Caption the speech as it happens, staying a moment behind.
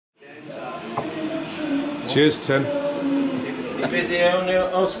Cheers, Tim.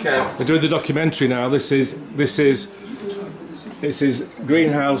 We're doing the documentary now. This is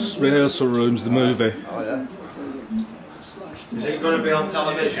Greenhouse Rehearsal Rooms, the movie. Oh yeah. Is it going to be on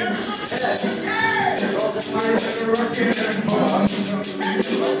television?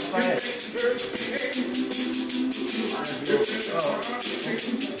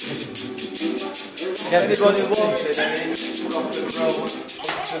 Everybody wants it, and in Stockport Road,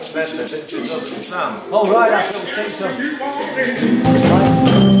 this doesn't sound. Oh right, I don't think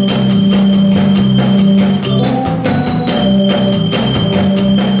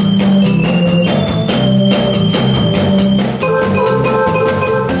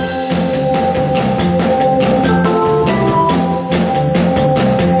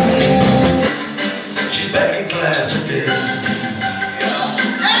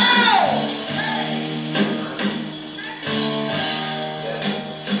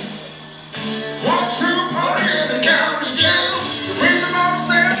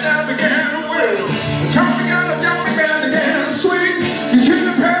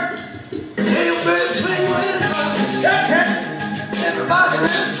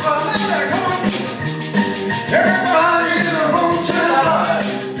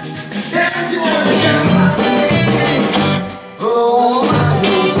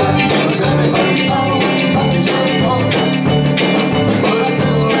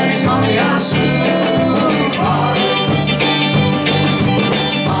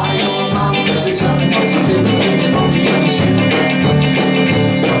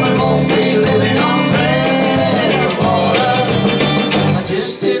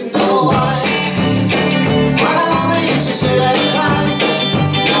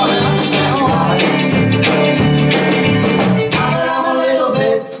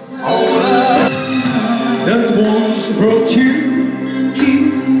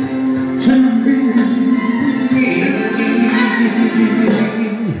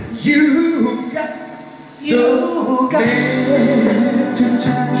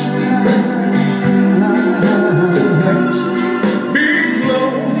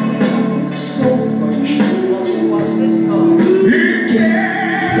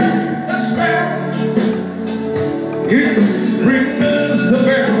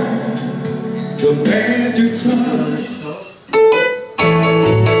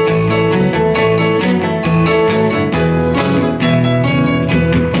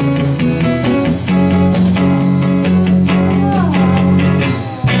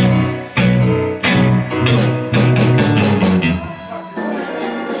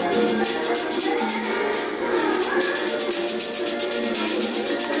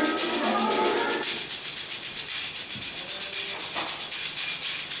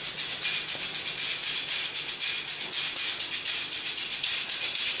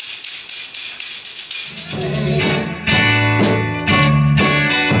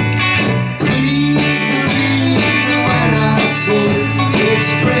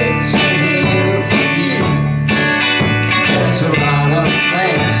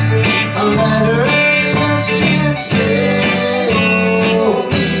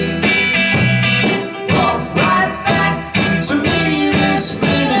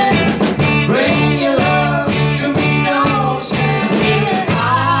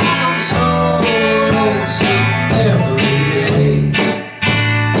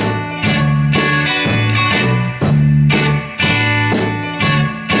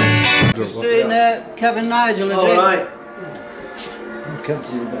Nigel, is it? All right. I'll come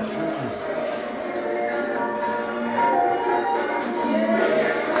to you about that.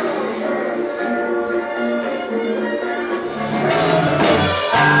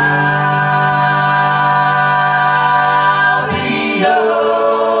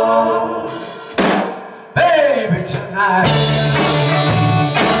 Baby tonight.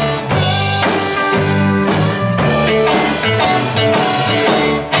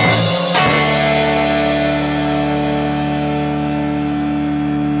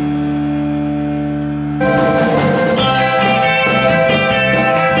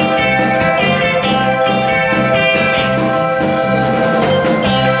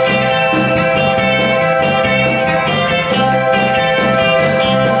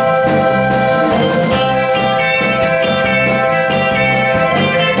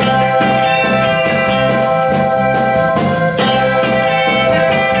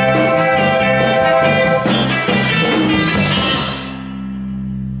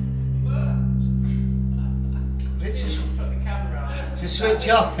 To switch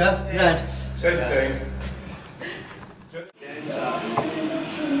off, Red. Same thing.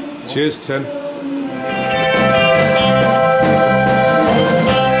 Cheers, Tim.